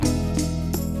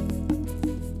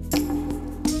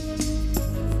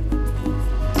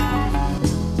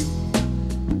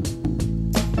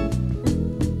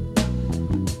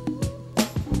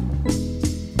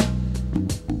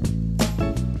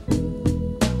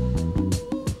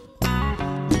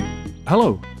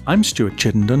Hello, I'm Stuart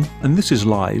Chittenden, and this is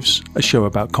Lives, a show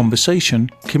about conversation,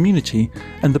 community,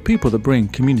 and the people that bring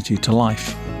community to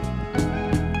life.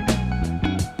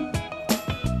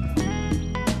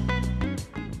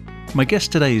 My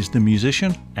guest today is the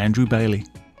musician Andrew Bailey.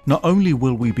 Not only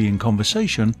will we be in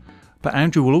conversation, but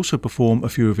Andrew will also perform a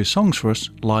few of his songs for us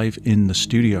live in the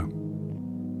studio.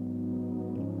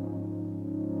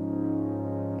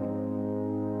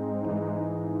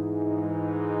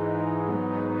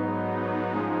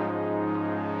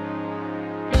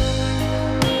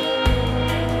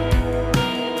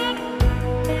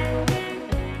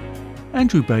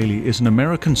 Andrew Bailey is an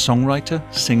American songwriter,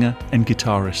 singer, and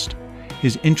guitarist.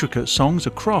 His intricate songs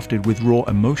are crafted with raw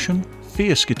emotion,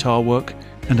 fierce guitar work,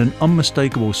 and an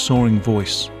unmistakable soaring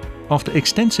voice. After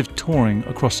extensive touring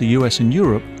across the US and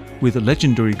Europe with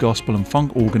legendary gospel and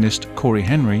funk organist Corey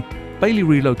Henry, Bailey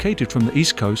relocated from the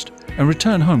East Coast and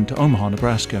returned home to Omaha,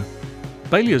 Nebraska.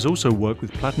 Bailey has also worked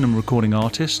with platinum recording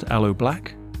artists Aloe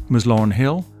Blacc, Ms. Lauryn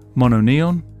Hill, Mono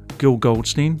Neon, Gil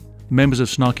Goldstein, members of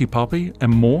Snarky Puppy,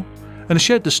 and more, and has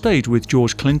shared the stage with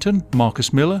George Clinton,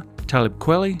 Marcus Miller, Talib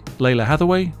Kweli, Lalah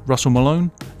Hathaway, Russell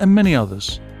Malone, and many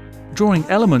others. Drawing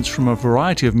elements from a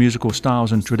variety of musical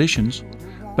styles and traditions,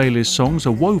 Bailey's songs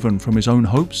are woven from his own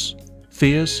hopes,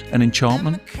 fears, and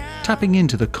enchantment, tapping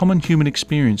into the common human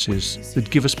experiences that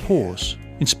give us pause,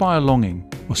 inspire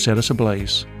longing, or set us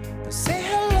ablaze. Say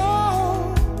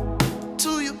hello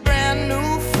to your brand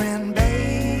new friend,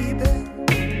 baby.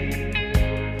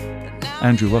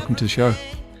 Andrew, welcome to the show.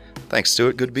 Thanks,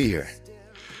 Stuart. Good to be here.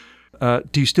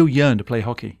 Do you still yearn to play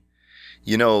hockey?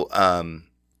 You know,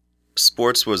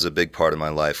 sports was a big part of my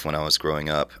life when I was growing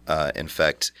up. In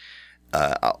fact,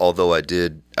 although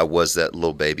I was that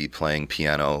little baby playing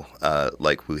piano,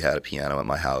 like we had a piano at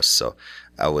my house. So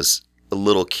I was a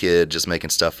little kid just making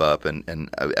stuff up and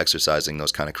exercising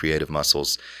those kind of creative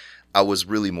muscles. I was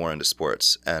really more into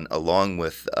sports. And along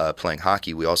with playing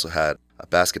hockey, we also had a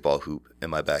basketball hoop in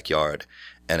my backyard.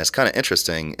 And it's kind of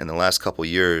interesting, in the last couple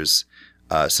years,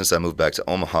 since I moved back to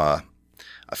Omaha,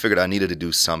 I figured I needed to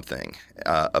do something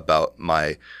about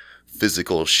my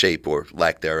physical shape or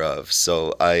lack thereof.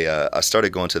 So I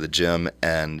started going to the gym,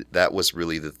 and that was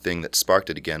really the thing that sparked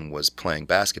it again, was playing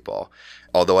basketball.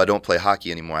 Although I don't play hockey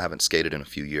anymore, I haven't skated in a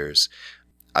few years.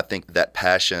 I think that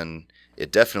passion, it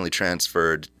definitely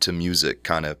transferred to music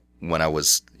kind of when I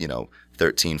was,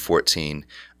 13, 14.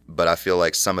 But I feel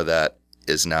like some of that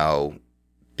is now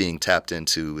being tapped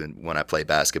into, and when I play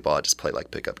basketball, I just play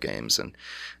like pickup games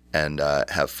and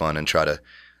have fun and try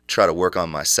to work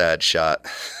on my sad shot.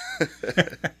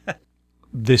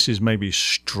 This is maybe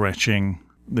stretching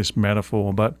this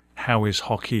metaphor, but how is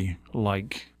hockey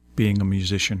like being a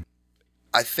musician?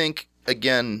 I think,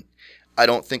 again, I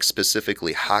don't think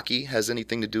specifically hockey has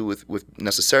anything to do with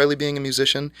necessarily being a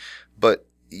musician, but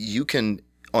you can,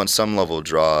 on some level,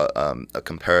 draw a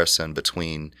comparison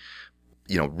between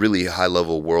really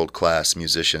high-level world-class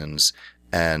musicians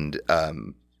and,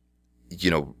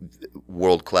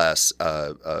 world-class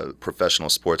professional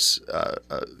sports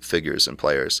figures and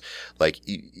players. Like,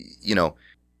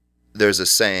 there's a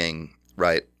saying,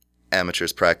 right?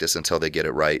 Amateurs practice until they get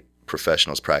it right.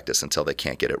 Professionals practice until they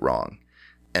can't get it wrong.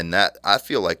 And that, I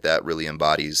feel like that really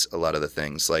embodies a lot of the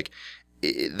things. Like,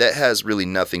 that has really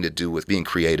nothing to do with being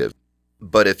creative.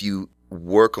 But if you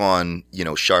work on,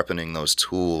 sharpening those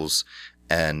tools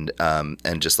and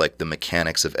just like the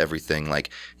mechanics of everything,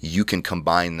 like you can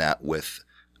combine that with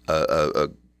a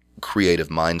creative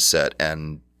mindset,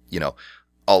 and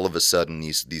all of a sudden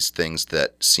these things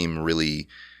that seem really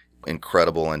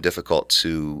incredible and difficult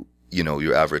to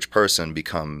your average person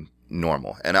become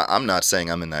normal. And I'm not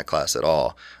saying I'm in that class at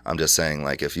all. I'm just saying,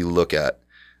 like, if you look at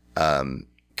kind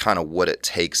of what it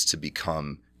takes to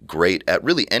become great at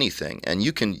really anything, and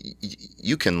you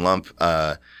can lump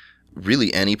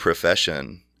really any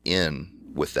profession in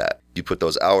with that. You put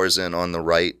those hours in on the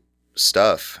right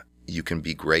stuff, you can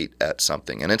be great at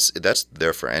something. And that's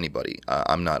there for anybody.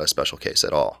 I'm not a special case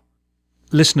at all.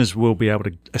 Listeners will be able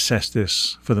to assess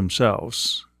this for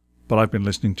themselves, but I've been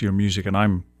listening to your music and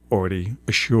I'm already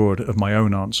assured of my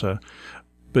own answer.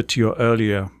 But to your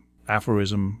earlier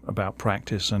aphorism about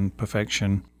practice and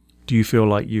perfection, do you feel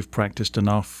like you've practiced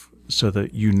enough so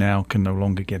that you now can no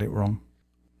longer get it wrong?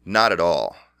 Not at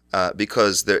all.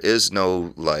 Because there is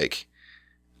no, like,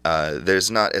 it's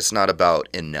not about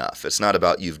enough. It's not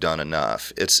about you've done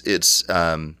enough. It's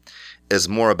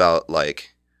more about,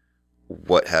 like,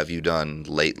 what have you done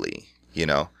lately,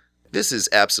 This is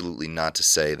absolutely not to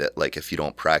say that, like, if you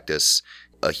don't practice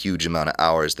a huge amount of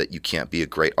hours that you can't be a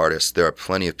great artist. There are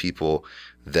plenty of people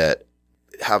that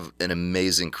have an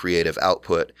amazing creative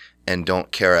output and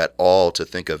don't care at all to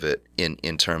think of it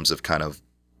in terms of kind of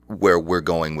where we're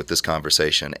going with this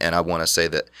conversation. And I want to say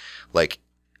that, like,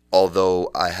 although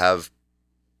I have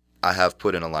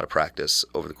put in a lot of practice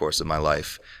over the course of my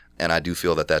life, and I do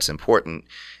feel that that's important,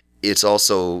 it's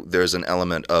also, there's an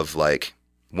element of, like,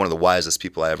 one of the wisest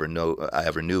people I ever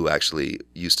knew actually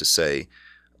used to say,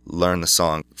 learn the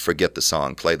song, forget the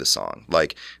song, play the song.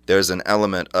 Like, there's an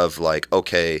element of, like,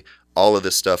 okay, all of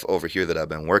this stuff over here that I've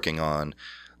been working on,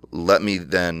 let me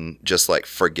then just, like,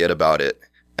 forget about it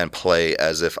and play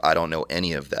as if I don't know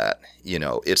any of that. You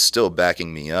know, it's still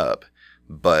backing me up,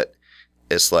 but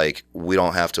it's like, we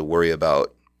don't have to worry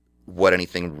about what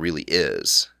anything really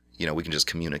is. You know, we can just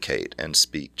communicate and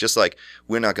speak. Just like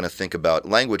we're not going to think about,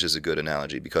 language is a good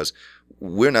analogy, because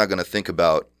we're not going to think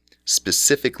about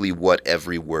specifically what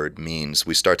every word means.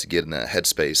 We start to get in that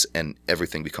headspace and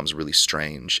everything becomes really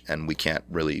strange and we can't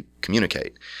really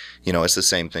communicate. You know, it's the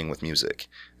same thing with music.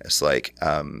 It's like,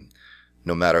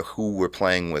 no matter who we're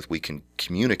playing with, we can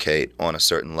communicate on a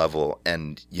certain level,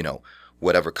 and, you know,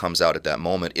 whatever comes out at that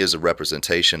moment is a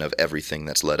representation of everything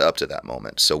that's led up to that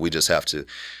moment. So we just have to,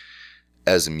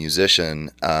 as a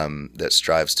musician that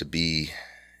strives to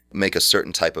make a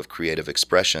certain type of creative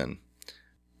expression,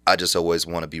 I just always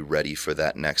want to be ready for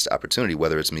that next opportunity,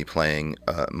 whether it's me playing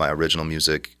my original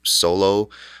music solo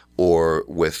or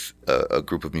with a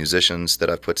group of musicians that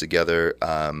I've put together,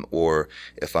 or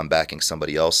if I'm backing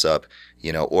somebody else up,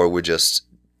 you know, or we're just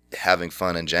having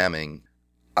fun and jamming.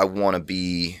 I want to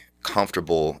be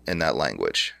comfortable in that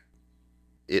language.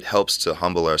 It helps to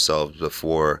humble ourselves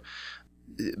before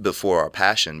our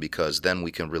passion, because then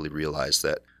we can really realize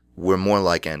that we're more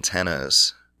like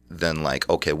antennas than like,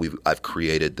 okay, I've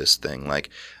created this thing. Like,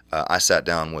 I sat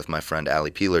down with my friend Ali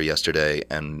Peeler yesterday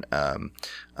and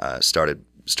started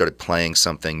playing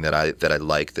something that I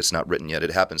like that's not written yet.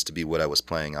 It happens to be what I was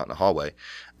playing out in the hallway.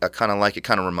 I kind of like it.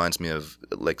 Kind of reminds me of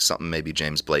like something maybe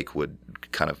James Blake would,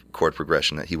 kind of chord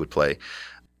progression that he would play.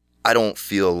 I don't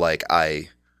feel like I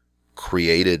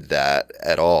created that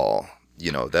at all.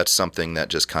 You know, that's something that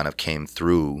just kind of came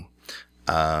through.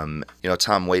 You know,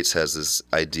 Tom Waits has this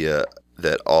idea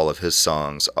that all of his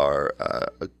songs are,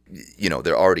 you know,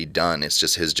 they're already done. It's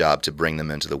just his job to bring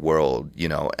them into the world, you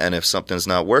know, and if something's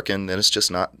not working, then it's just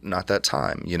not that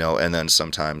time, you know, and then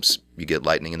sometimes you get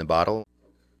lightning in the bottle.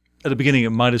 At the beginning,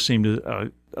 it might have seemed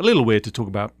a little weird to talk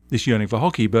about this yearning for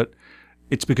hockey, but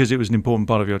it's because it was an important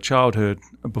part of your childhood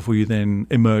before you then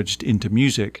emerged into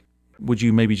music. Would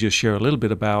you maybe just share a little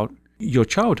bit about your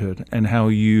childhood and how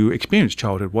you experienced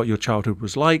childhood, what your childhood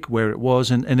was like, where it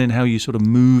was, and then how you sort of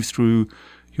moved through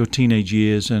your teenage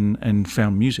years and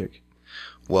found music?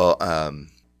 Well,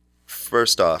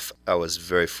 first off, I was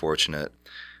very fortunate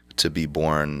to be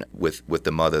born with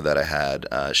the mother that I had.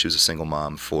 She was a single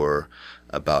mom for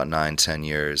about 9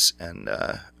 years,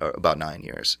 or about 9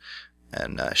 years.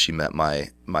 And she met my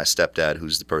stepdad,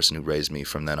 who's the person who raised me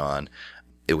from then on.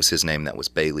 It was his name that was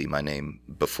Bailey. My name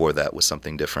before that was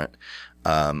something different.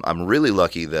 I'm really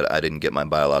lucky that I didn't get my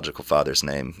biological father's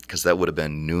name, because that would have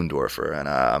been Noondorfer, and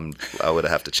I would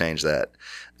have to change that.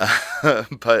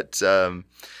 But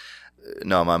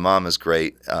no, my mom is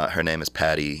great. Her name is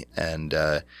Patty, and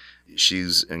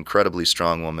she's an incredibly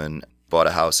strong woman. Bought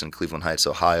a house in Cleveland Heights,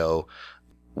 Ohio,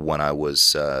 when I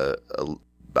was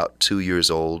about 2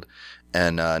 years old.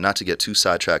 And not to get too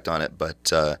sidetracked on it,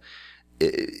 but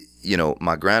you know,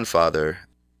 my grandfather,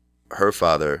 her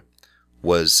father,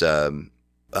 was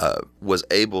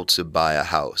able to buy a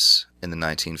house in the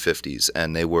 1950s,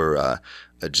 and they were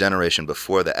a generation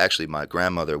before that. Actually, my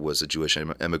grandmother was a Jewish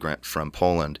immigrant from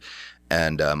Poland,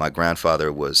 and my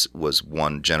grandfather was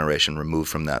one generation removed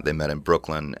from that. They met in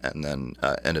Brooklyn and then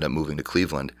ended up moving to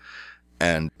Cleveland.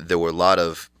 And there were a lot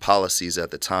of policies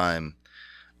at the time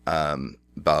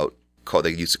about, they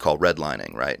used to call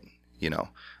redlining, right? You know,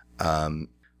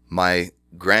 my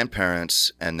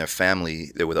grandparents and their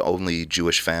family, they were the only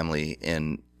Jewish family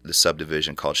in the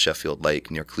subdivision called Sheffield Lake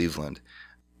near Cleveland.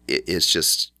 It's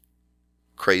just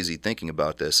crazy thinking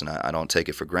about this, and I don't take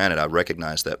it for granted. I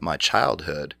recognize that my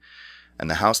childhood and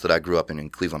the house that I grew up in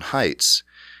Cleveland Heights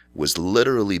was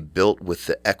literally built with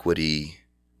the equity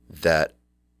that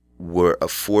were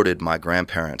afforded my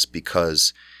grandparents,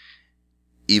 because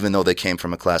even though they came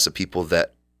from a class of people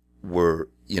that were,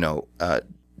 you know,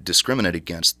 discriminated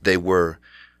against, they were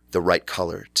the right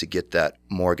color to get that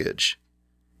mortgage.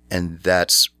 And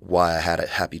that's why I had a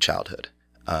happy childhood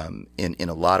in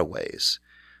a lot of ways.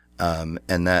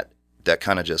 And that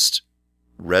kind of just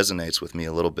resonates with me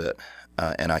a little bit,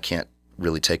 and I can't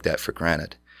really take that for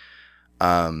granted.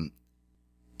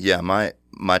 Yeah, my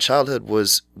My childhood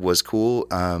was cool.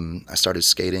 I started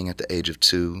skating at the age of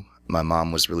 2. My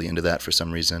mom was really into that for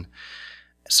some reason.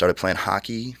 I started playing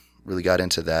hockey, really got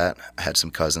into that. I had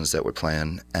some cousins that were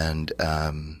playing, and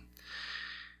that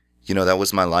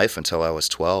was my life until I was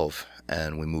 12,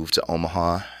 and we moved to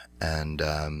Omaha, and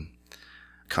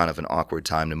kind of an awkward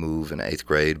time to move in 8th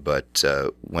grade, but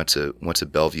went to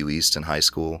Bellevue East in high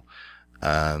school,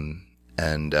 and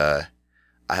there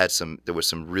were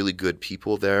some really good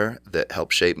people there that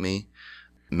helped shape me.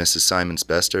 Mrs.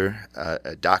 Simons-Bester,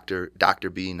 Dr.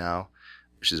 B now.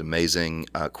 She's amazing.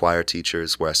 Choir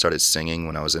teachers where I started singing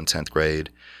when I was in 10th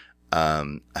grade.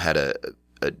 I had a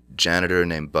janitor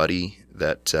named Buddy,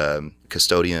 that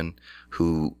custodian,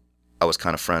 who I was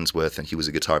kind of friends with, and he was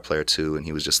a guitar player too, and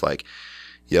he was just like,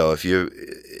 yo, if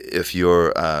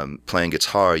you're playing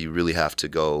guitar, you really have to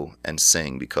go and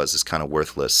sing, because it's kind of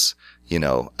worthless,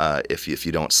 if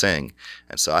you don't sing.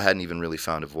 And so I hadn't even really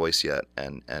found a voice yet,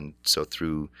 and so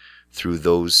through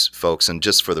those folks, and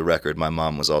just for the record, my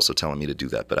mom was also telling me to do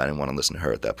that, but I didn't want to listen to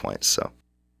her at that point. So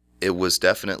it was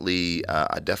definitely,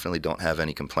 I definitely don't have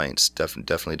any complaints.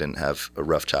 Definitely didn't have a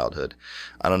rough childhood.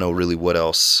 I don't know really what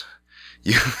else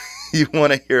you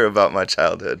want to hear about my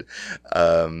childhood,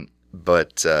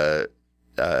 but yeah,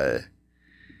 I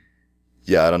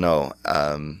don't know.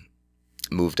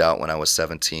 Moved out when I was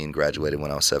 17, graduated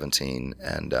when I was 17,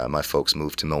 and my folks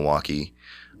moved to Milwaukee,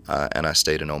 and I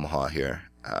stayed in Omaha here,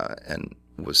 and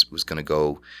was going to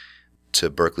go to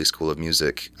Berklee School of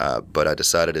Music, but I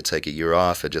decided to take a year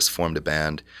off. I just formed a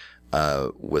band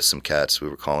with some cats. We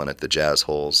were calling it the Jazz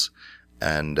Holes,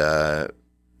 and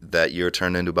that year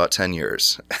turned into about 10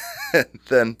 years.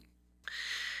 And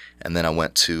then I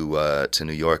went to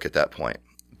New York at that point.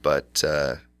 But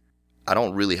I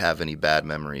don't really have any bad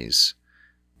memories,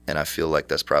 and I feel like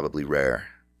that's probably rare.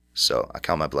 So I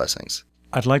count my blessings.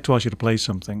 I'd like to ask you to play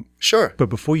something. Sure. But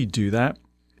before you do that,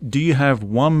 do you have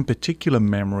one particular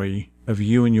memory of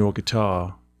you and your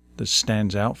guitar that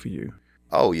stands out for you?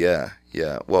 Oh, yeah.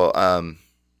 Well,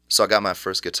 so I got my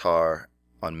first guitar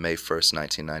on May 1st,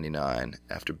 1999,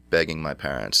 after begging my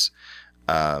parents.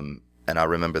 And I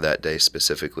remember that day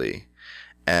specifically.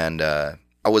 And I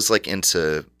was like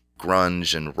into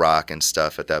grunge and rock and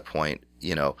stuff at that point.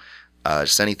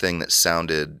 Just anything that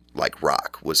sounded like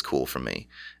rock was cool for me.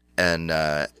 And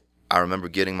I remember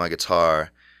getting my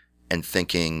guitar and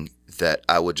thinking that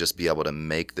I would just be able to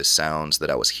make the sounds that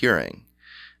I was hearing.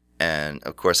 And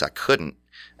of course I couldn't.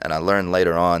 And I learned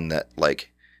later on that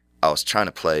I was trying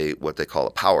to play what they call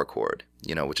a power chord,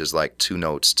 which is like 2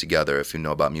 notes together. If you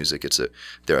know about music,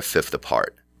 they're a fifth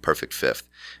apart, perfect fifth.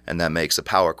 And that makes a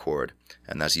power chord.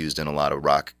 And that's used in a lot of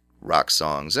rock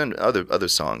songs and other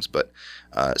songs, but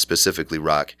specifically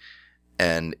rock.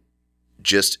 And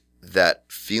just that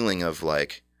feeling of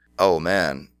oh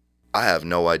man, I have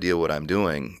no idea what I'm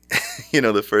doing.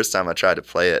 The first time I tried to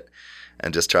play it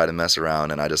and just try to mess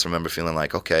around, and I just remember feeling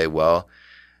like, okay, well,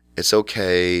 it's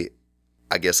okay.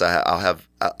 I guess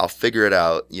I'll figure it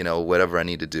out, whatever I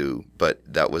need to do. But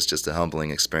that was just a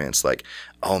humbling experience.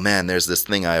 Oh man, there's this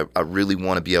thing I really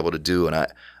want to be able to do, and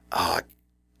I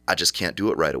just can't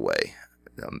do it right away.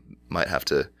 Might have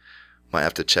to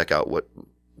check out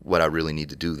what I really need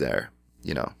to do there.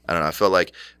 I don't know. I felt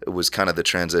like it was kind of the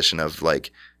transition of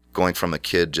going from a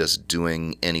kid just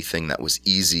doing anything that was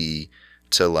easy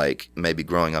to maybe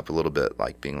growing up a little bit,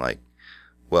 being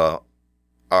well,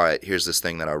 all right, here's this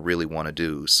thing that I really want to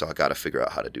do, so I got to figure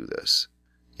out how to do this,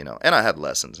 And I had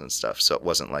lessons and stuff, so it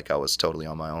wasn't like I was totally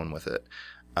on my own with it.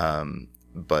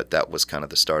 But that was kind of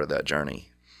the start of that journey.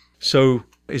 So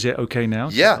is it okay now?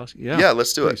 Yeah,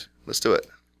 let's do Please. it. Let's do it.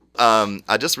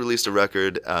 I just released a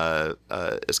record.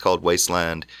 It's called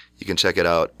Wasteland. You can check it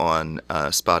out on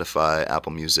Spotify,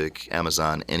 Apple Music,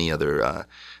 Amazon, any other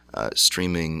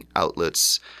streaming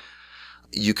outlets.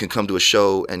 You can come to a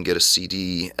show and get a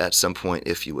CD at some point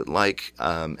if you would like.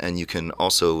 And you can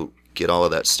also get all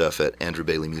of that stuff at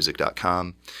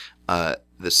andrewbaileymusic.com.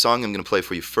 The song I'm going to play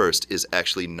for you first is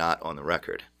actually not on the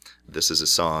record. This is a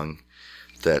song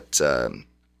that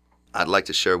I'd like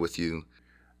to share with you.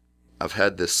 I've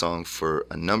had this song for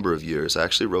a number of years. I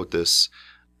actually wrote this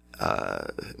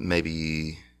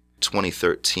maybe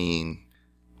 2013.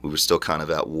 We were still kind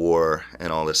of at war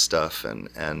and all this stuff,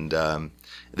 and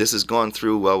this has gone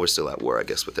through. Well, we're still at war, I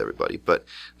guess, with everybody. But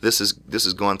this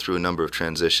has gone through a number of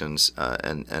transitions,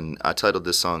 and I titled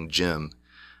this song "Jim,"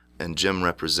 and Jim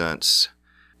represents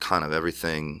kind of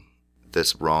everything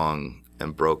that's wrong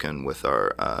and broken with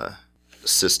our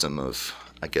system of,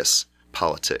 I guess,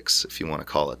 politics, if you want to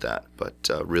call it that.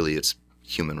 But really, it's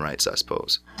human rights, I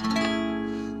suppose.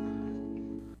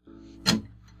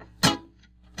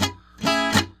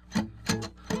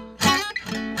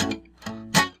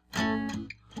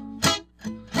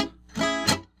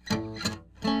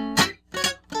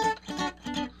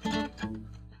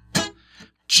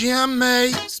 Jim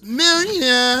makes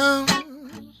millions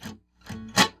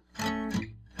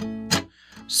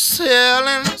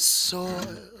selling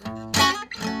soil.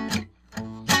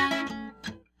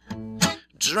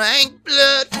 Drank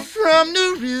blood from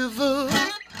the river,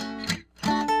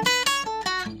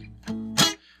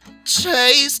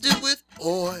 tasted with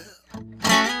oil,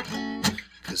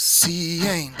 'cause he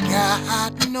ain't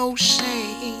got no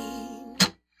shame.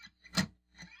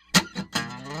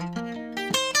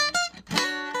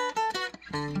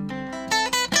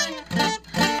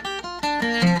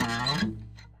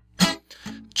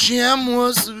 Jim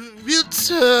was real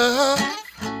tough,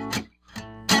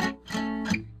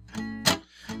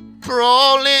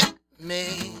 brawling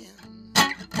man.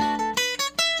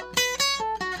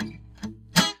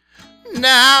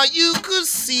 Now you could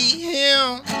see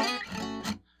him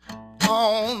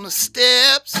on the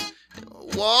steps in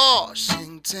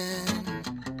Washington.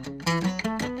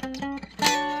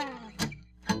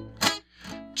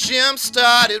 Jim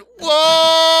started war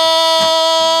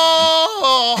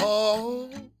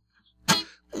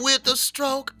with the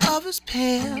stroke of his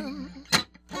pen.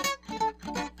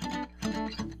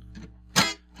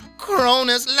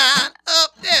 Cronies line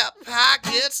up their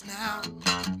pockets now,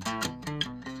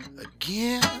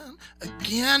 again,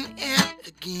 again, and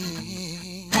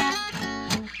again,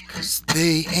 'cause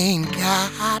they ain't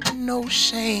got no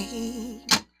shame.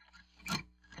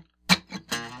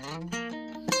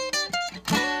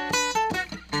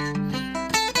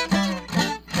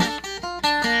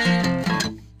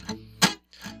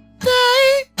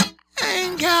 They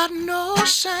ain't got no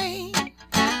shame.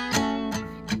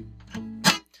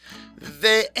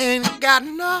 They ain't got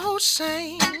no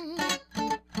shame.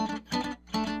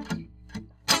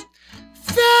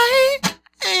 They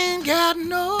ain't got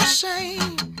no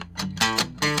shame.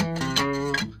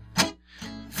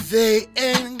 They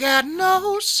ain't got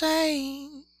no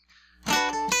shame.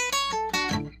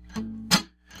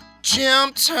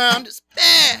 Jim turned his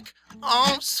back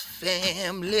on his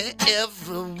family,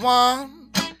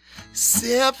 everyone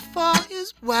except for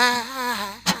his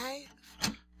wife.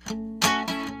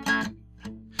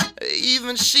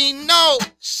 Even she knows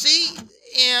she's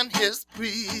in his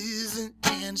prison,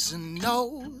 and she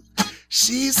knows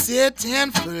she's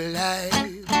sitting for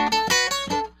life,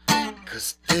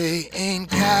 'cause they ain't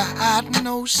got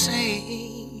no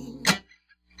shame.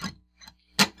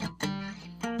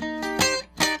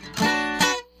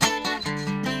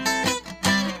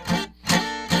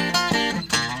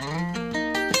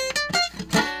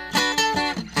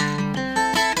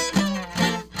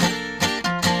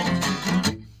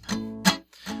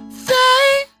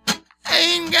 They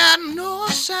ain't got no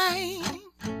shame.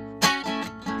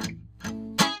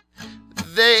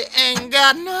 They ain't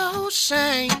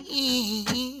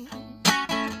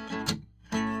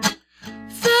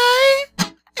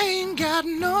got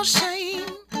no shame.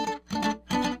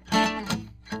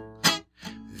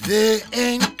 They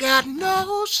ain't got no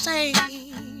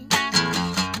shame.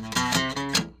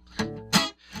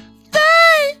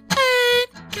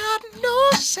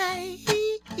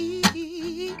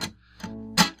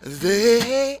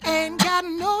 They ain't got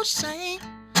no shame.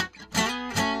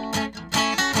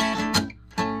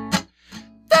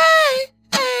 They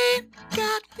ain't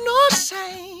got no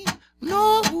shame.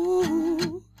 No,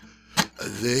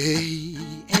 they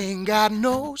ain't got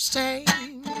no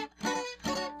shame.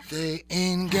 They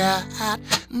ain't got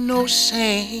no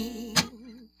shame.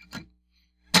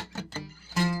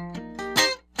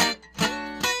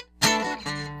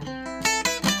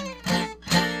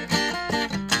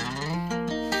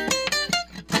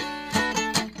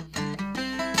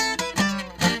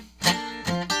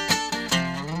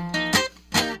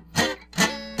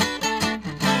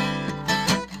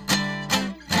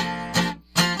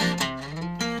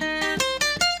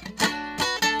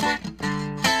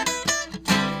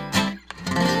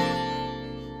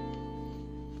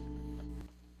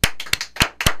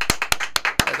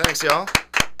 Thanks, y'all.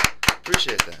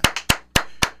 Appreciate that.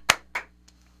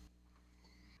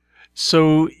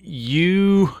 So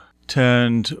you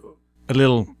turned a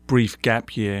little brief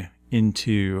gap year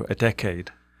into a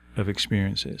decade of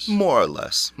experiences. More or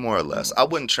less. I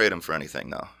wouldn't trade them for anything,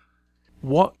 though.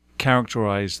 What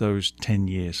characterized those 10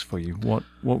 years for you? What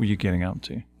were you getting up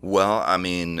to? Well, I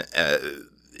mean,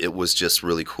 it was just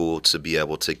really cool to be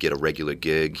able to get a regular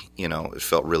gig. You know, it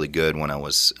felt really good when I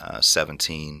was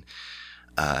 17.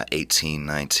 18,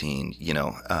 19,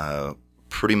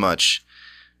 pretty much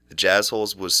the Jazz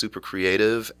Holes was super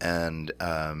creative, and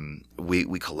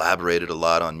we collaborated a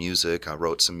lot on music. I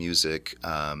wrote some music.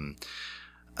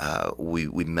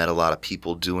 We met a lot of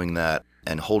people doing that,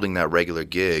 and holding that regular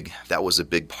gig, that was a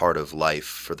big part of life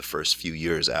for the first few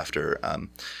years after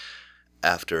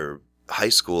after high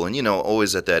school, and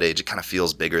always at that age it kind of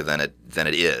feels bigger than it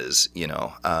is,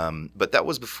 but that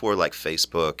was before like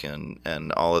Facebook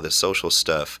and all of the social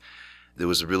stuff. There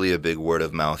was really a big word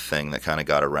of mouth thing that kind of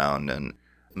got around, and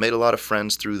made a lot of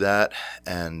friends through that,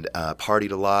 and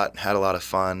partied a lot, had a lot of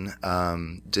fun,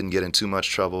 didn't get in too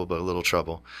much trouble, but a little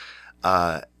trouble,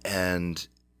 and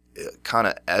kind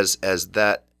of as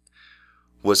that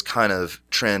was kind of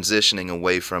transitioning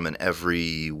away from an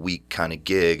every week kind of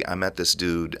gig, I met this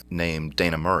dude named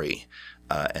Dana Murray.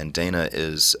 And Dana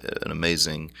is an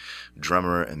amazing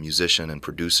drummer and musician and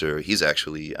producer. He's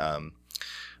actually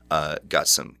got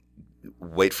some,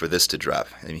 wait for this to drop.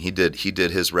 I mean, he did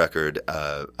his record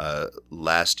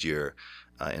last year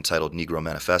entitled Negro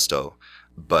Manifesto,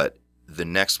 but the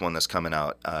next one that's coming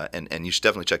out, and you should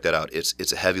definitely check that out.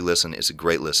 It's a heavy listen. It's a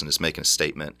great listen. It's making a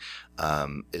statement.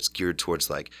 It's geared towards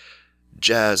like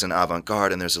jazz and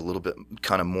avant-garde, and there's a little bit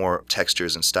kind of more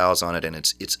textures and styles on it, and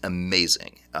it's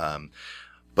amazing.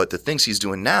 But the things he's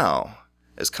doing now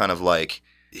is kind of like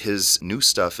his new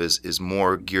stuff is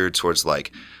more geared towards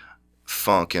like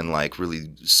funk and like really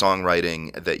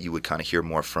songwriting that you would kind of hear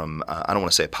more from, I don't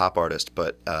want to say a pop artist,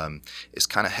 but it's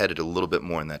kind of headed a little bit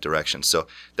more in that direction. So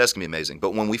that's going to be amazing.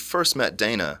 But when we first met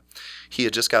Dana, he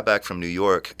had just got back from New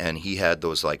York, and he had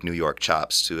those like New York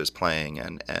chops to his playing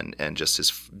and just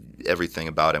his everything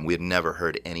about him. We had never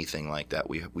heard anything like that.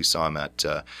 We saw him at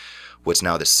what's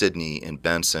now the Sydney in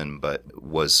Benson, but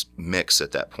was Mix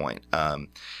at that point.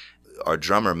 Our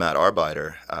drummer, Matt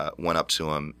Arbeiter, went up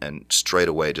to him and straight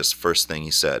away, just first thing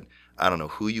he said, "I don't know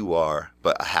who you are,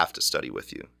 but I have to study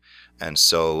with you." And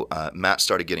so Matt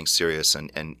started getting serious,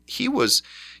 and he was,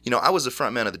 I was the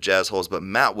front man of the Jazz Holes, but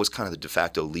Matt was kind of the de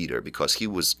facto leader because he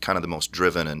was kind of the most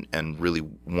driven and really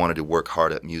wanted to work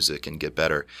hard at music and get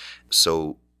better.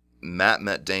 So Matt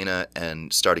met Dana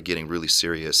and started getting really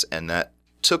serious, and that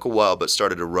took a while, but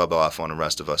started to rub off on the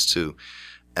rest of us too.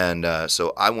 And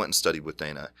so I went and studied with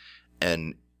Dana.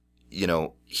 And,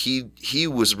 he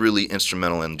was really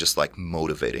instrumental in just like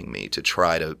motivating me to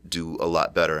try to do a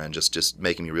lot better, and just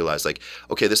making me realize like,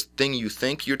 okay, this thing you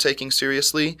think you're taking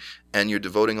seriously and you're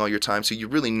devoting all your time to, you're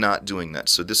really not doing that.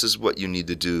 So this is what you need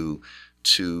to do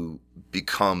to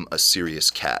become a serious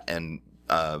cat. And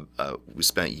we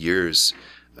spent years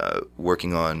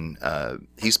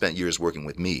he spent years working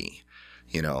with me,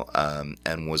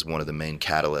 and was one of the main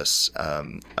catalysts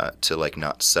to like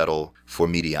not settle for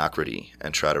mediocrity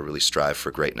and try to really strive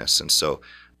for greatness. And so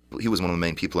he was one of the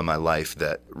main people in my life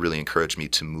that really encouraged me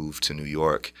to move to New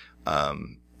York.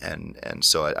 And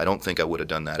so I don't think I would have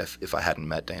done that if I hadn't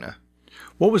met Dana.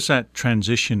 What was that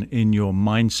transition in your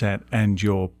mindset and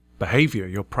your behavior,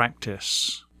 your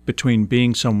practice, between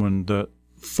being someone that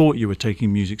thought you were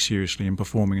taking music seriously and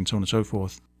performing and so on and so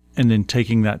forth, and then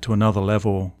taking that to another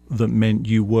level that meant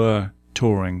you were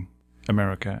touring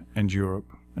America and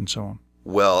Europe and so on?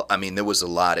 Well, I mean, there was a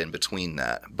lot in between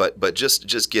that, but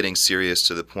just getting serious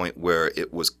to the point where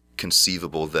it was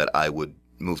conceivable that I would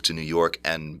move to New York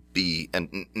and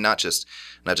not just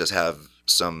have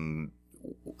some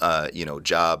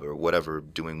job or whatever,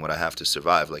 doing what I have to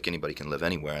survive. Like anybody can live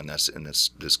anywhere, and that's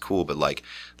cool. But like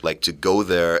to go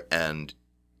there and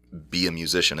be a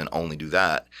musician and only do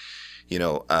that. It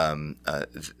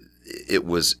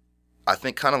was, I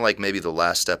think, kind of like maybe the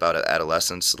last step out of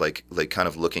adolescence, like kind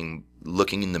of looking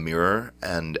in the mirror,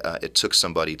 and it took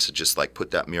somebody to just like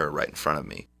put that mirror right in front of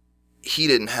me. He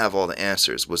didn't have all the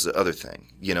answers, was the other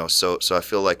thing, So I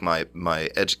feel like my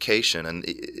education and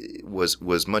it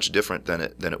was much different than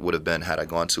it would have been had I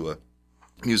gone to a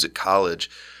music college,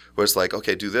 where it's like,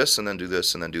 okay, do this and then do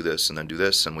this and then do this and then do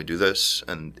this and we do this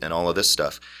and all of this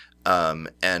stuff. And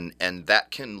that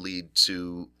can lead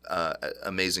to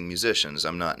amazing musicians.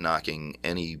 I'm not knocking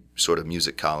any sort of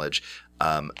music college,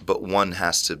 but one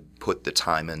has to put the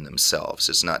time in themselves.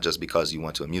 It's not just because you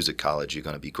went to a music college you're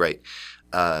going to be great.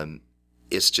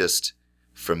 It's just,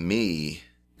 for me,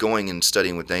 going and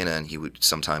studying with Dana, and he would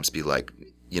sometimes be like,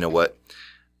 you know what?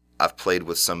 I've played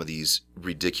with some of these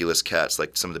ridiculous cats,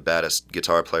 like some of the baddest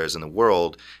guitar players in the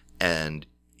world, and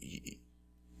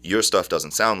your stuff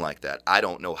doesn't sound like that. I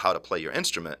don't know how to play your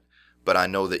instrument, but I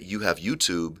know that you have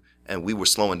YouTube, and we were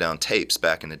slowing down tapes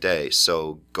back in the day,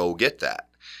 so go get that,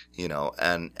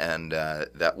 and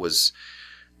that was,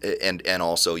 and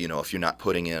also, if you're not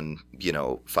putting in,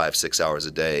 5-6 hours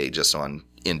a day just on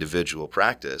individual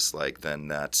practice, like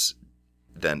then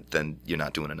you're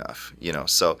not doing enough,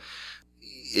 so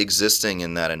existing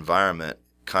in that environment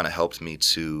kind of helped me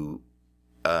to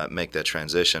make that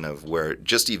transition of where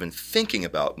just even thinking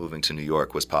about moving to New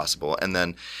York was possible. And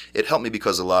then it helped me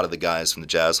because a lot of the guys from the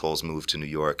Jazz Holes moved to New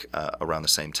York around the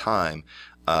same time.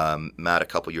 Matt a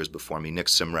couple years before me, Nick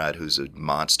Simrad, who's a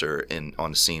monster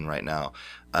on the scene right now.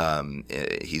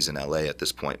 He's in LA at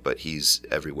this point, but he's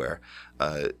everywhere.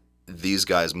 These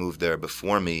guys moved there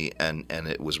before me, and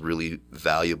it was really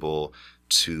valuable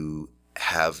to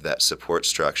have that support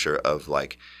structure of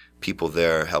like people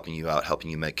there helping you out, helping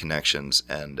you make connections.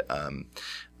 And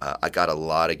I got a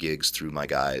lot of gigs through my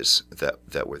guys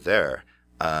that were there.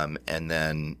 And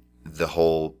then the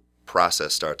whole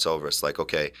process starts over. It's like,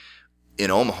 okay,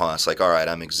 in Omaha, it's like, all right,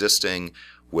 I'm existing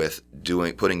with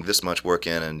putting this much work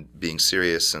in and being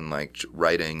serious and like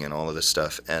writing and all of this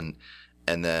stuff. And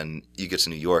then you get to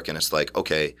New York and it's like,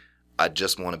 okay, I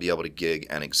just want to be able to gig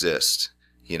and exist,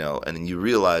 you know. And then you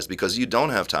realize, because you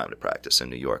don't have time to practice in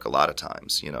New York a lot of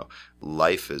times, you know,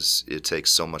 it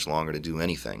takes so much longer to do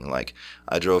anything. Like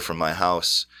I drove from my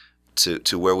house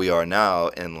to where we are now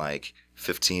in like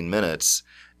 15 minutes,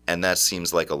 and that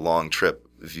seems like a long trip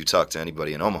if you talk to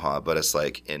anybody in Omaha, but it's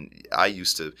like, I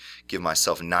used to give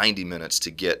myself 90 minutes to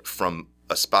get from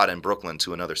a spot in Brooklyn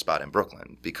to another spot in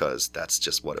Brooklyn, because that's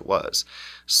just what it was.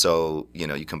 So, you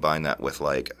know, you combine that with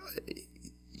like,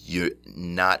 you're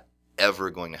not ever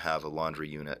going to have a laundry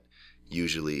unit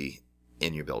usually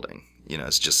in your building. You know,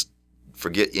 it's just,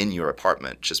 forget in your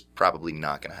apartment, just probably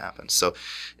not going to happen. So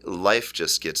life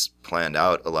just gets planned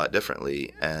out a lot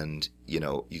differently, and, you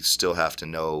know, you still have to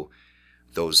know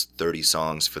those 30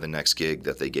 songs for the next gig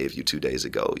that they gave you 2 days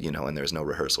ago, you know, and there's no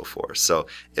rehearsal for. So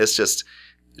it's just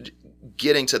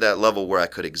getting to that level where I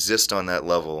could exist on that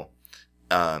level.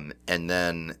 And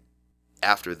then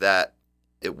after that,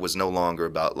 it was no longer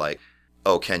about like,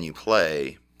 oh, can you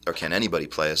play or can anybody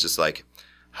play? It's just like,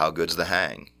 how good's the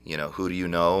hang? You know, who do you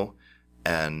know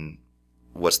and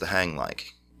what's the hang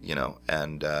like? You know,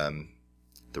 and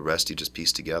the rest you just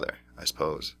piece together, I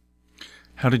suppose.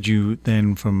 How did you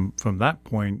then, from that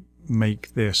point,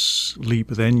 make this leap,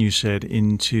 then you said,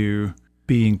 into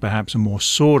being perhaps a more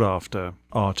sought-after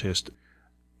artist?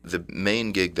 The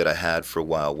main gig that I had for a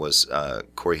while was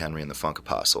Corey Henry and the Funk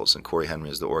Apostles. And Corey Henry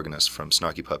is the organist from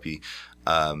Snarky Puppy.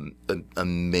 An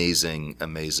amazing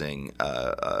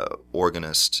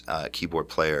organist, keyboard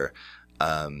player.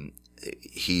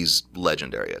 He's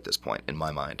legendary at this point, in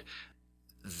my mind.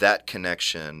 That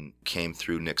connection came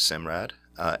through Nick Simrad.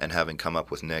 And having come up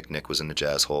with Nick was in the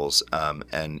Jazz Holes,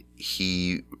 and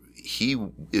he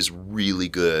is really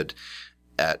good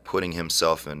at putting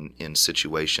himself in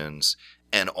situations,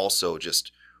 and also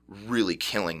just really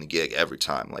killing the gig every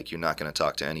time. Like, you're not going to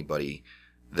talk to anybody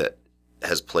that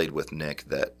has played with Nick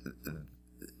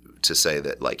to say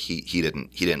that like he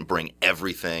didn't bring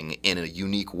everything in a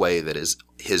unique way that is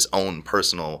his own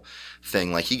personal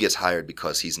thing. Like, he gets hired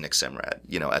because he's Nick Simrad,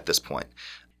 you know, at this point.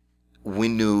 He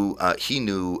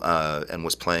knew and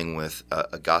was playing with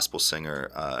a gospel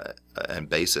singer and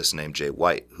bassist named Jay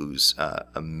White, who's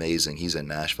amazing. He's in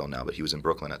Nashville now, but he was in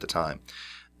Brooklyn at the time.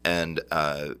 And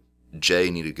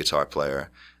Jay needed a guitar player,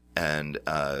 and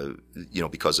you know,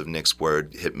 because of Nick's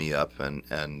word, hit me up,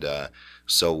 and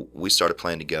so we started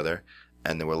playing together.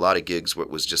 And there were a lot of gigs where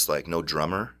it was just like no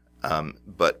drummer,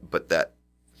 but that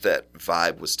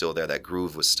vibe was still there, that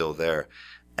groove was still there.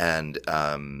 And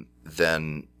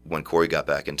then when Corey got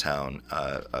back in town,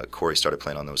 Corey started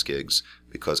playing on those gigs,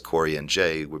 because Corey and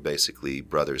Jay were basically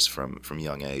brothers from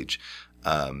young age,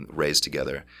 raised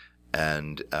together.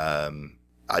 And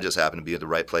I just happened to be at the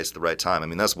right place at the right time. I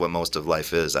mean, that's what most of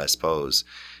life is, I suppose.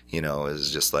 You know,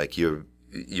 is just like you're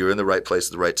in the right place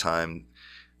at the right time.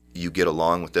 You get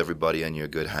along with everybody and you're a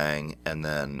good hang, and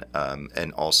then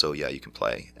and also, yeah, you can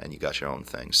play and you got your own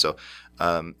thing. So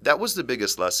that was the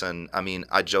biggest lesson. I mean,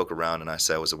 I joke around and I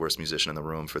say I was the worst musician in the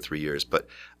room for 3 years, but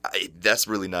that's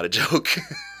really not a joke.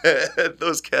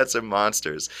 Those cats are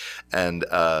monsters. And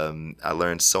I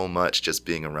learned so much just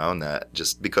being around that,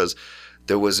 just because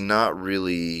there was not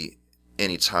really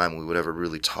any time we would ever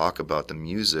really talk about the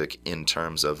music in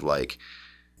terms of like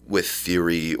with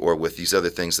theory or with these other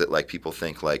things that like people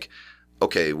think like,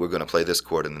 okay, we're going to play this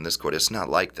chord and then this chord. It's not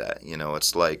like that. You know,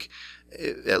 it's like,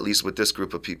 at least with this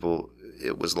group of people,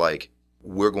 it was like,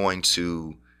 we're going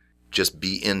to just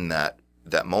be in that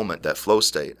moment, that flow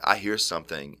state. I hear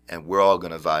something and we're all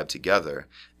going to vibe together.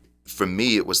 For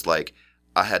me, it was like,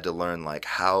 I had to learn like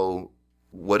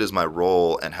what is my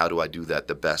role and how do I do that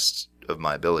the best of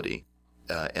my ability.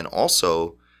 And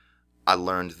also I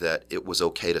learned that it was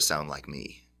okay to sound like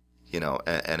me, you know,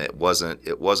 and it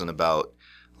wasn't about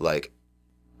like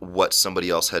what somebody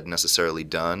else had necessarily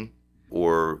done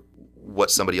or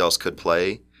what somebody else could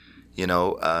play, you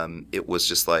know. It was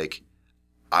just like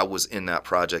I was in that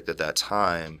project at that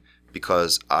time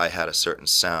because I had a certain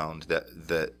sound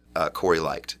that Corey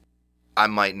liked. I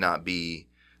might not be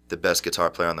the best guitar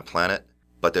player on the planet,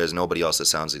 but there's nobody else that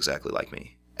sounds exactly like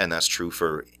me. And that's true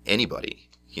for anybody,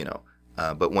 you know.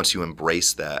 But once you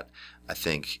embrace that, I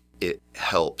think it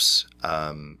helps,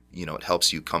 it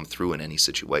helps you come through in any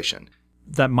situation.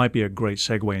 That might be a great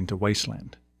segue into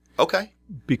Wasteland. Okay.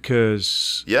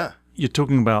 Because Yeah. you're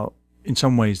talking about, in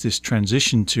some ways, this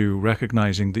transition to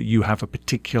recognizing that you have a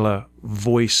particular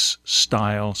voice,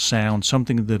 style, sound,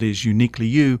 something that is uniquely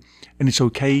you, and it's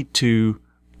okay to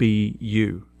be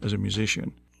you as a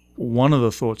musician. One of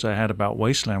the thoughts I had about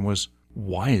Wasteland was,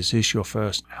 why is this your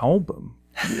first album?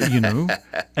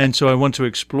 And so I want to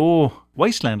explore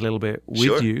Wasteland a little bit with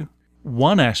Sure. you.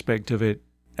 One aspect of it,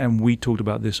 and we talked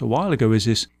about this a while ago, is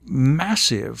this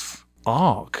massive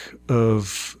arc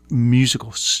of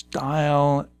musical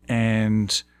style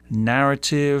and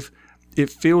narrative. It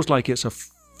feels like it's a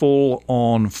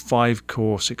full-on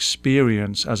 5-course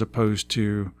experience as opposed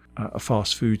to a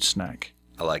fast food snack.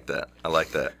 I like that.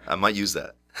 I might use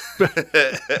that.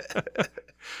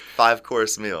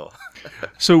 5-course meal.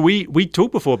 So we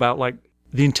talked before about like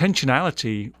the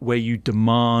intentionality where you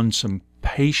demand some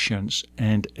patience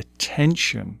and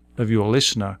attention of your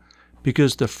listener,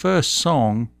 because the first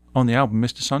song on the album,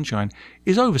 Mr. Sunshine,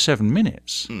 is over 7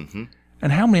 minutes. Mm-hmm.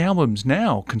 And how many albums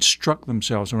now construct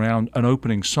themselves around an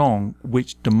opening song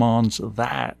which demands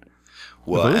that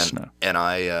of the listener? And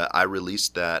I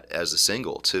released that as a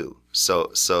single too.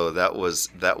 So that was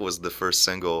the first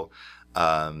single,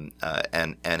 and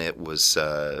it was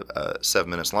 7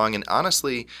 minutes long. And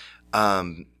honestly, I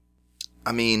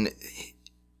mean,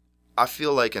 I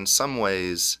feel like in some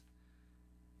ways,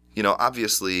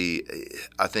 obviously,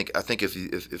 I think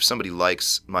if somebody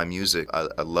likes my music,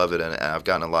 I love it, and I've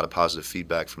gotten a lot of positive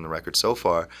feedback from the record so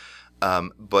far.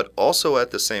 But also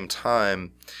at the same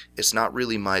time, it's not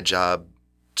really my job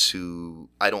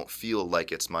I don't feel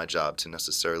like it's my job to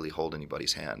necessarily hold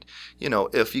anybody's hand.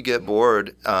 If you get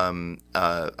bored and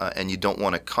you don't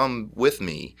want to come with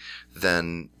me,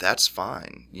 then that's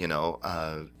fine.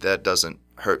 That doesn't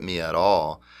hurt me at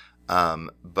all.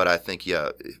 But I think,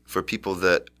 for people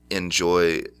that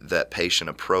enjoy that patient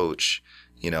approach,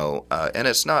 and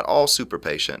it's not all super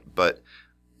patient, but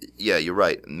yeah, you're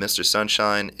right. Mr.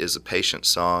 Sunshine is a patient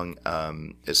song.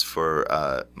 It's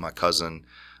for my cousin,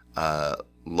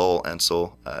 Lowell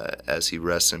Ensel, as he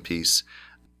rests in peace.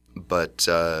 But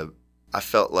I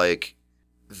felt like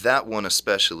that one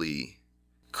especially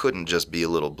couldn't just be a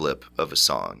little blip of a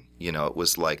song. It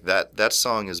was like that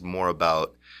song is more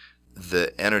about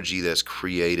the energy that's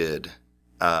created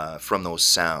from those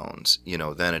sounds,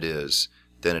 than it is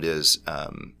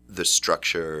the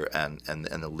structure and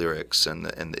the lyrics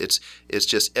and it's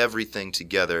just everything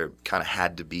together kind of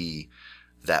had to be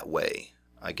that way.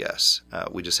 I guess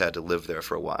we just had to live there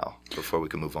for a while before we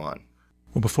could move on.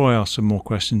 Well, before I ask some more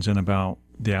questions in about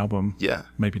the album, Yeah.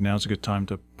 maybe now's a good time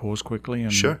to pause quickly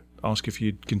and Sure. ask if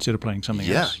you'd consider playing something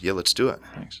else. Yeah, let's do it.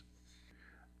 Thanks.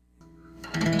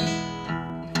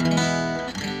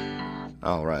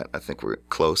 All right, I think we're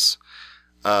close.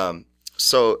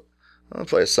 So I'm gonna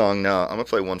play a song now. I'm gonna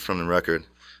play one from the record.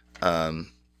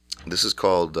 This is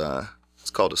called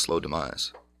it's called A Slow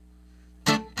Demise.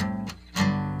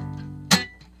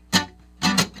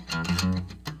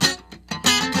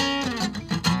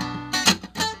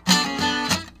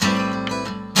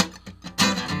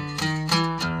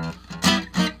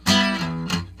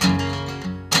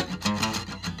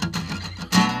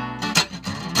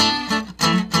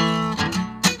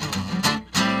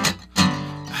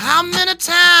 How many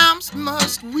times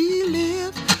must we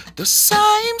live the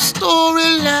same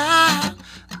storyline,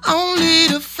 only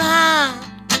to find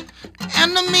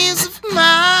enemies of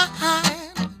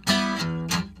mine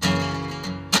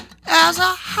as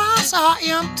our hearts are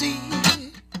empty?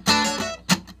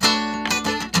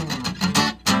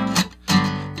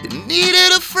 You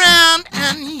needed a friend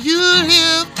and you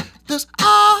live this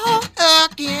all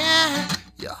again.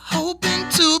 You're hoping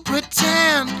to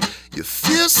pretend you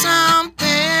feel something.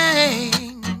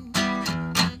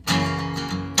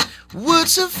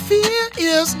 What you feel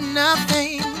is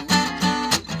nothing.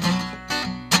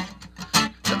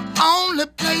 The only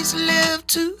place left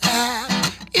to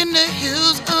hide in the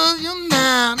hills of your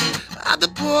mind are the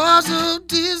bars of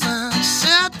design.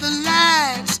 Set the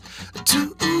lights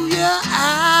to your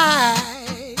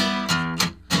eyes.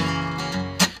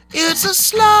 It's a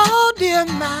slow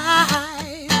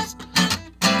demise.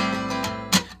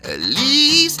 At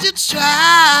least it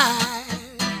tried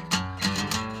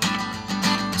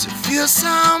to feel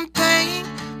something.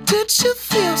 Did you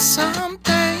feel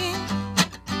something?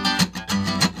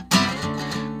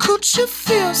 Could you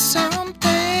feel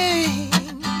something?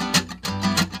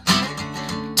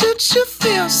 Did you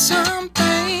feel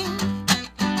something?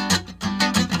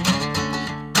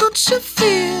 you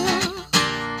feel?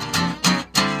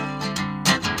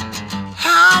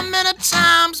 How many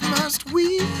times must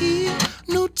we hear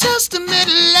New Testament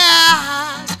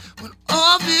lies when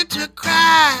all victory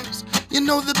cries? You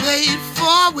know they paid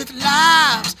for with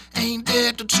lives, ain't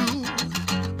that the truth?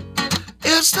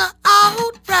 It's the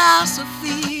old price of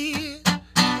fear,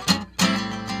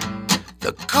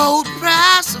 the cold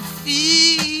price of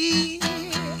fear.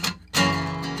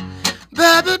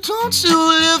 Baby, don't you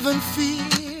live in fear.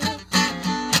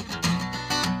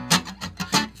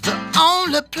 The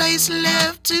only place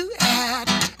left to hide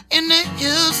in the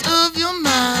hills of your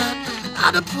mind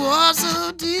are the pores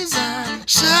of design.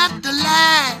 Shut the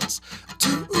lights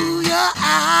to your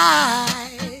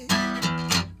eyes.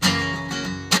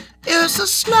 It's a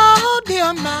slow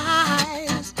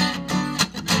demise.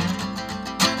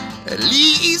 At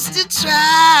least to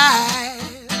try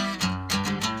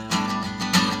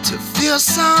to feel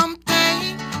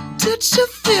something. Did you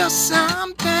feel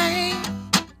something?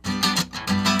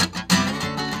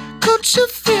 Could you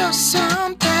feel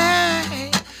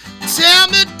something? Tell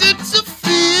me, did you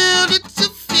feel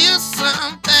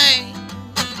something?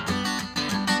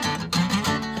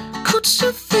 Could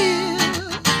you feel?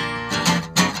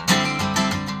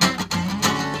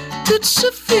 Did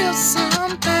you feel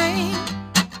something?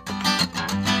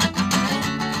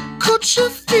 Could you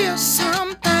feel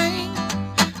something?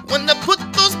 When they put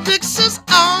those pictures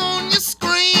on your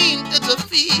screen, did you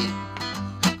feel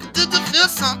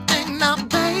something now,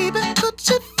 baby? Could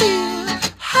you feel?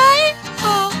 Hey,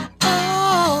 oh,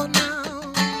 oh, now.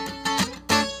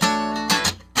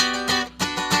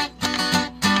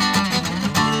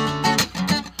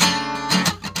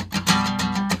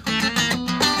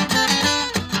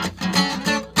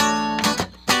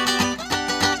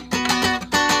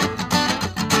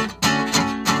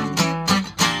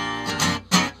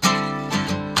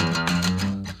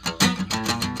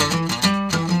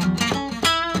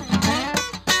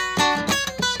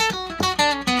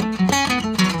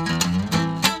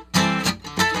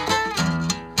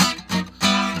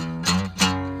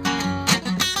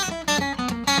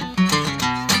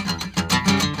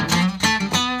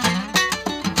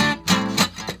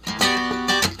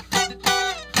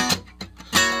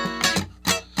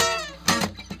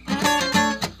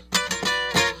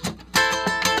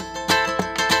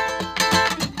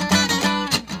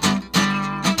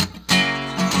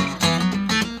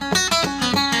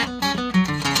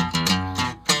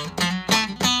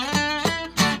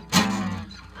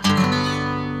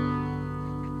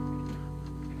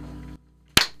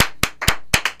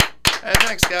 Hey,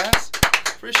 thanks, guys.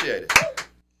 Appreciate it.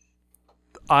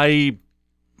 I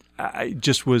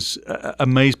just was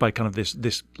amazed by kind of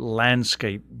this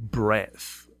landscape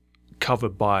breadth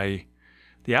covered by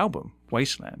the album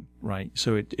Wasteland, right?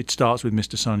 So it starts with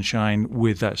Mr. Sunshine,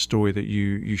 with that story that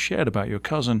you shared about your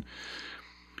cousin,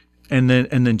 and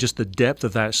then just the depth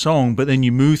of that song. But then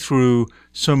you move through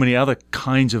so many other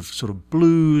kinds of sort of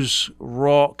blues,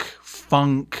 rock,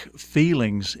 funk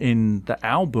feelings in the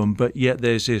album, but yet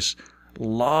there's this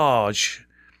large,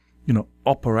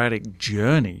 operatic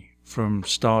journey from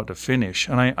start to finish.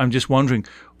 And I'm just wondering,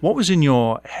 what was in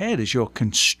your head as you're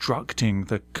constructing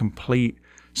the complete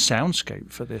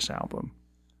soundscape for this album?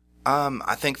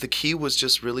 I think the key was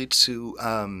just really to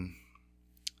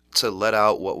let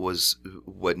out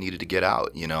what needed to get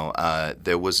out.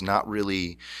 There was not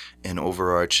really an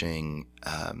overarching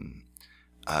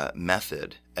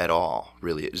method at all,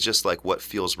 really. It was just like what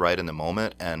feels right in the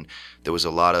moment, and there was a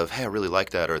lot of, hey, I really like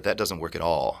that, or that doesn't work at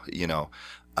all,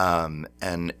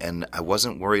 and I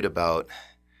wasn't worried about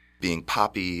being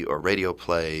poppy or radio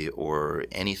play or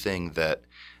anything that,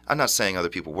 I'm not saying other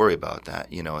people worry about that,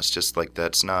 it's just like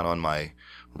that's not on my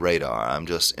radar. I'm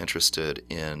just interested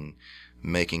in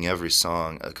making every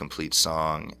song a complete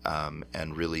song,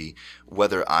 and really,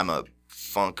 whether I'm a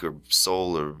funk or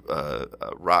soul or a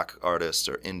rock artist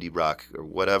or indie rock or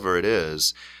whatever it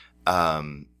is.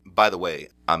 By the way,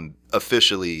 I'm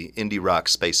officially indie rock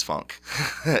space funk.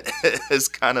 It's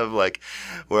kind of like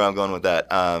where I'm going with that.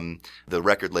 The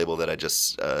record label that I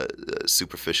just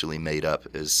superficially made up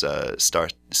is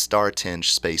Star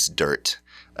Tinge Space Dirt.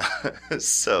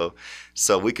 So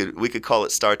we could call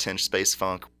it Star Tinge Space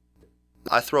Funk.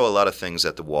 I throw a lot of things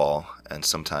at the wall, and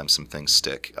sometimes some things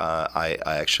stick. I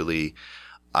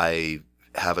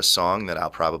have a song that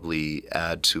I'll probably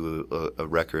add to a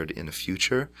record in the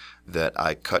future that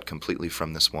I cut completely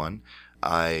from this one.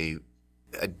 I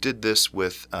did this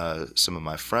with some of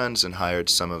my friends and hired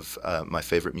some of my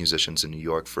favorite musicians in New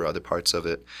York for other parts of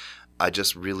it. I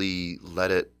just really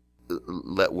let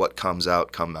what comes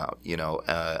out come out.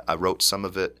 I wrote some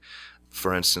of it.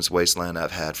 For instance, Wasteland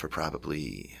I've had for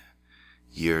probably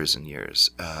years and years,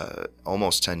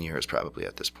 almost 10 years probably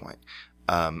at this point.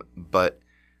 But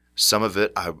some of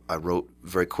it I wrote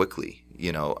very quickly,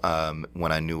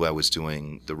 when I knew I was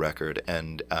doing the record.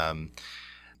 And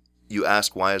you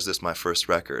ask, why is this my first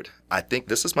record? I think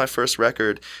this is my first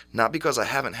record, not because I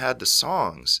haven't had the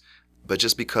songs, but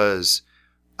just because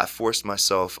I forced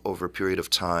myself over a period of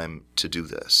time to do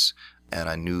this. And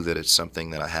I knew that it's something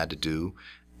that I had to do.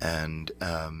 And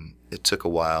it took a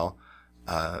while,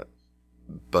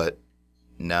 but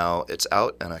now it's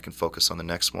out and I can focus on the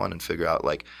next one and figure out,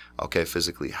 like, okay,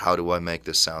 physically, how do I make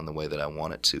this sound the way that I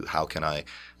want it to? How can I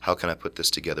put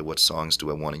this together? What songs do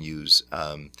I want to use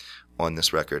on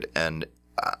this record? And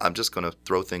I'm just going to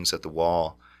throw things at the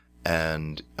wall,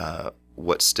 and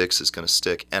what sticks is going to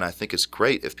stick. And I think it's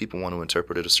great if people want to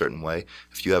interpret it a certain way.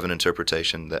 If you have an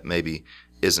interpretation that maybe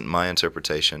isn't my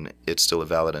interpretation, it's still a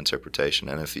valid interpretation.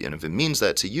 And if it means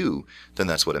that to you, then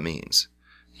that's what it means.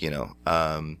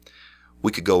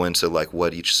 We could go into like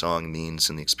what each song means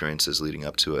and the experiences leading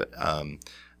up to it.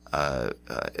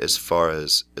 As far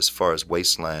as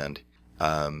Wasteland,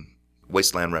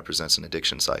 Wasteland represents an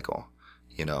addiction cycle,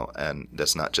 and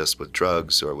that's not just with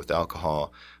drugs or with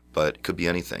alcohol, but it could be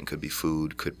anything. Could be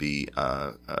food, could be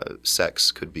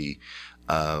sex, could be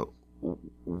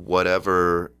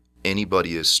whatever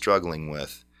anybody is struggling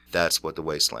with. That's what the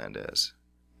Wasteland is.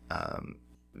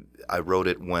 I wrote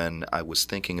it when I was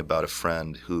thinking about a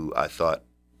friend who I thought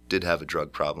did have a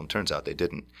drug problem. Turns out they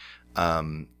didn't.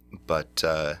 But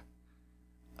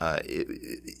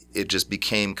it just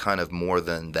became kind of more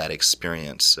than that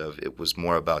experience. It was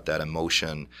more about that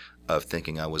emotion of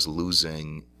thinking I was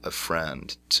losing a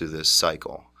friend to this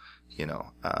cycle,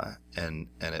 and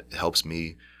it helps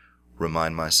me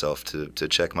remind myself to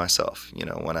check myself,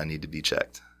 when I need to be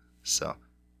checked. So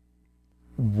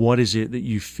what is it that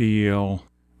you feel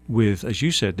with, as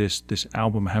you said, this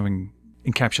album having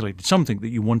encapsulated something that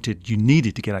you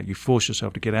needed to get out, you forced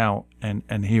yourself to get out,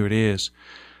 and here it is.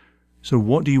 So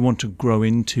what do you want to grow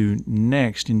into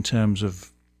next in terms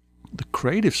of the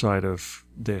creative side of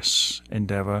this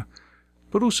endeavor,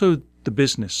 but also the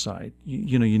business side?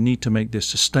 You need to make this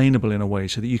sustainable in a way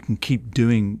so that you can keep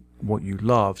doing what you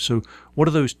love. So what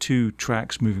are those two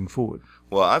tracks moving forward?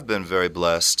 Well, I've been very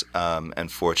blessed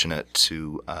and fortunate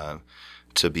to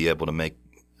be able to make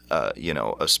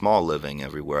a small living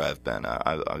everywhere I've been.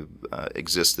 I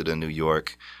existed in New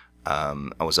York. I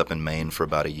was up in Maine for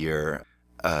about a year.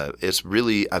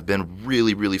 I've been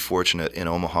really, really fortunate in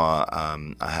Omaha.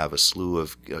 I have a slew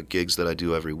of gigs that I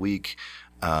do every week.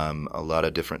 A lot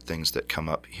of different things that come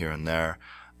up here and there.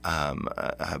 I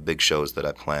have big shows that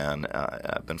I plan.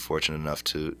 I've been fortunate enough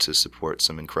to support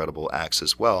some incredible acts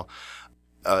as well.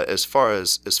 As far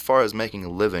as making a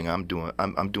living, I'm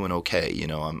doing okay.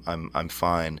 I'm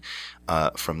fine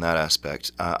from that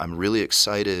aspect. I'm really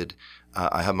excited.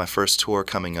 I have my first tour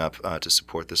coming up to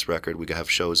support this record. We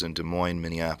have shows in Des Moines,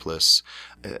 Minneapolis,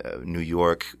 New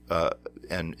York,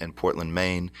 and Portland,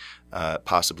 Maine.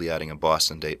 Possibly adding a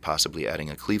Boston date, possibly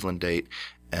adding a Cleveland date.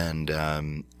 And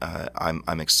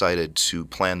I'm excited to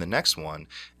plan the next one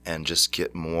and just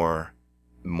get more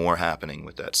happening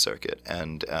with that circuit.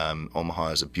 And Omaha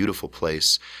is a beautiful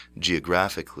place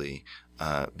geographically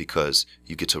because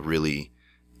you get to really,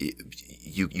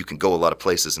 you can go a lot of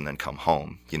places and then come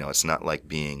home. It's not like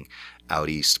being out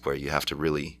east where you have to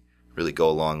really go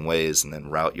a long ways and then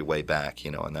route your way back,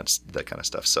 and that's that kind of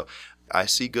stuff. So I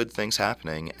see good things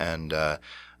happening, and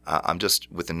I'm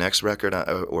just, with the next record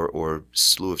or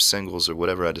slew of singles or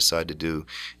whatever I decide to do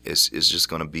is just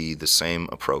going to be the same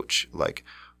approach. Like,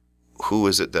 who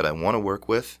is it that I want to work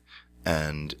with,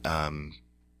 and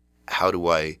how do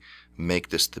I make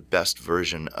this the best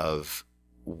version of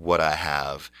what I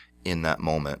have in that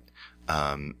moment?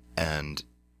 And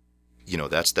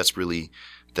that's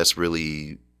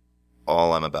really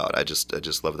all I'm about. I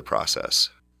just love the process.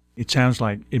 It sounds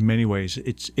like in many ways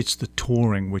it's the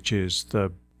touring which is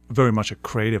very much a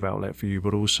creative outlet for you,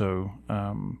 but also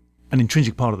an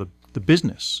intrinsic part of the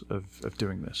business of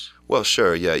doing this. Well,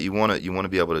 sure, yeah. You want to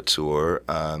be able to tour.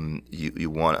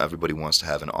 Everybody wants to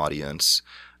have an audience.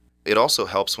 It also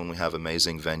helps when we have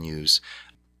amazing venues.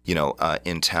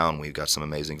 In town we've got some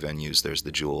amazing venues. There's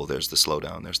the Jewel, there's the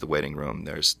Slowdown, there's the Waiting Room.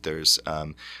 There's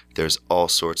all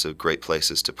sorts of great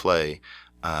places to play.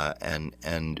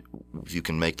 And you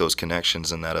can make those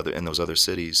connections in those other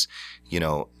cities.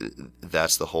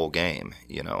 That's the whole game.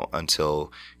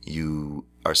 Until you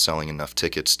are selling enough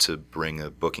tickets to bring a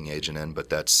booking agent in.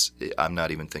 But I'm not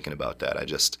even thinking about that. I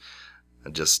just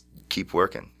keep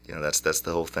working. That's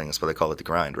the whole thing. That's why they call it the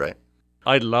grind, right?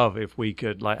 I'd love if we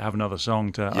could have another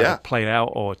song to either play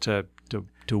out or to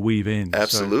to weave in.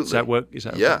 Absolutely. So does that work? Is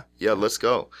that okay? Yeah, let's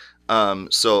go.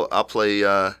 So I'll play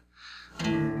the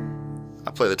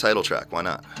title track. Why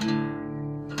not?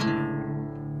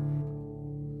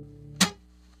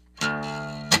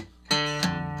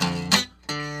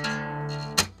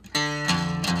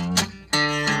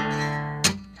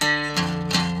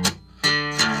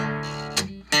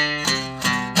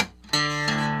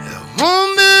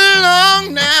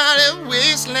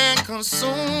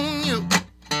 Consume you.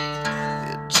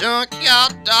 Your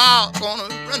junkyard dog gonna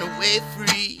run away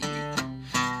free.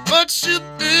 But you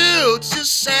build your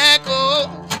shackle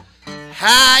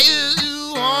higher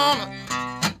you wanna.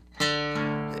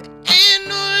 There ain't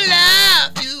no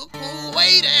life you can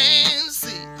wait and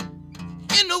see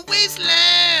in the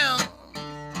wasteland.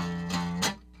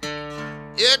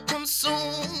 It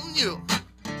consume you.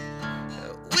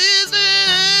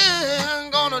 Wisdom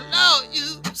gonna allow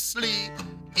you to sleep.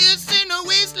 It's in the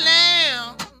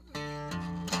wasteland.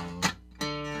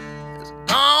 It's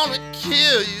gonna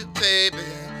kill you, baby.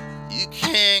 You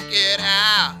can't get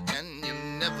out and you'll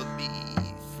never be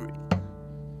free.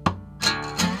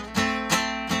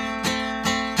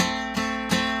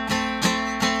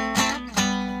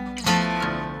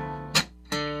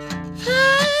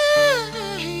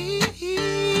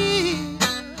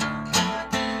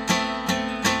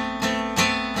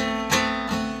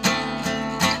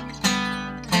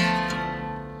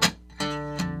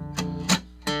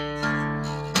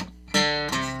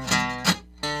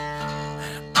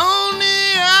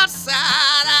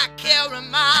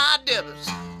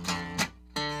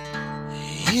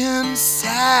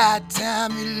 Inside,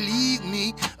 time you leave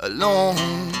me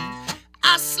alone.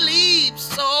 I sleep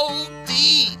so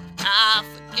deep, I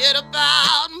forget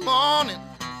about morning.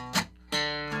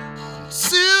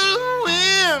 Till the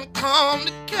wind come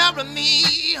to carry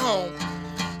me home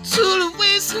to the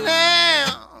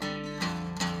wasteland.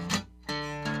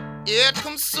 It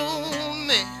consumed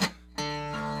me.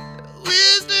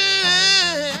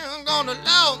 Wisdom gonna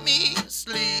allow me to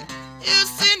sleep.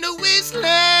 It's in the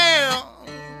wasteland.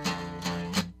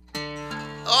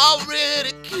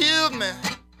 Already killed me.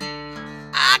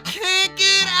 I can't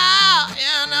get out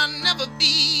and I'll never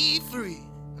be free.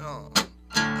 No.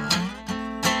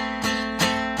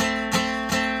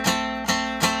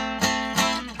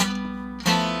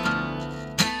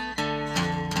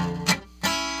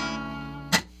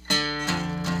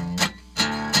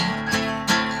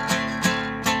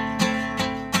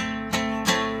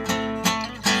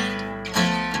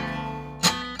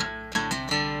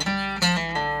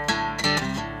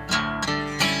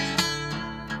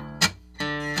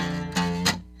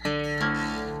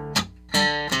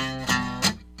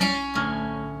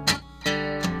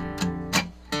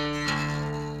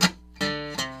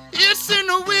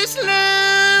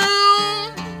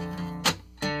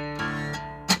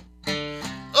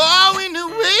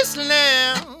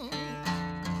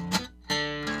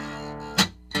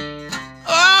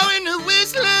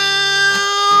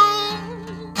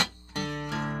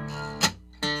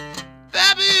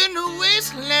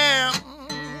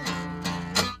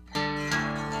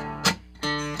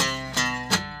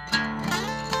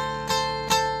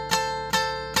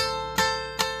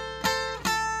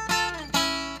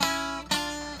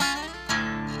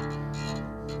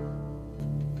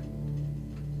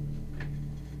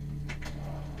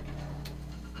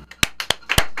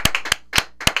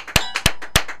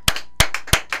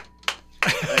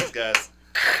 Thanks, guys.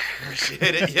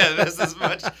 Appreciate it. Yeah, this is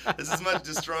much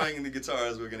destroying the guitar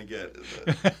as we're gonna get.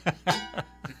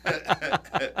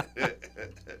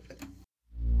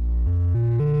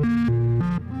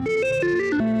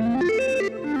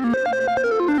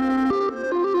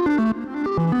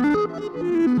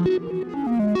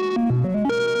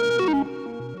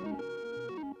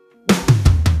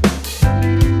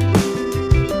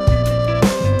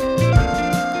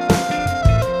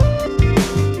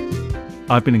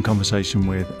 I've been in conversation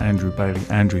with Andrew Bailey.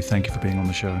 Andrew, thank you for being on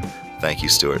the show. Thank you,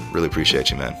 Stuart. Really appreciate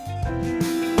you, man.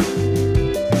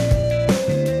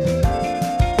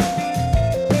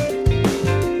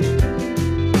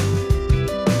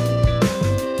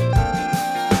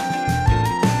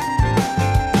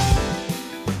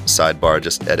 Sidebar,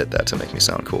 just edit that to make me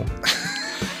sound cool.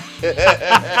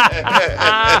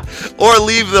 Or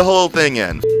leave the whole thing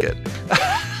in. F*** it.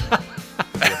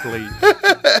 Yeah, please.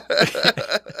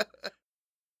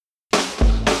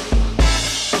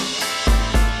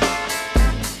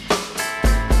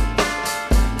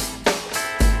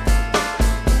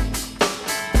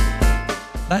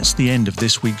 That's the end of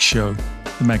this week's show.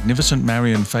 The magnificent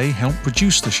Marion Fay helped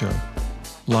produce the show.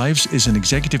 Lives is an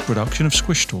executive production of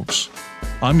Squish Talks.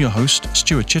 I'm your host,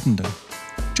 Stuart Chittenden.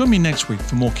 Join me next week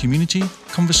for more community,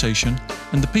 conversation,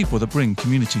 and the people that bring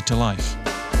community to life.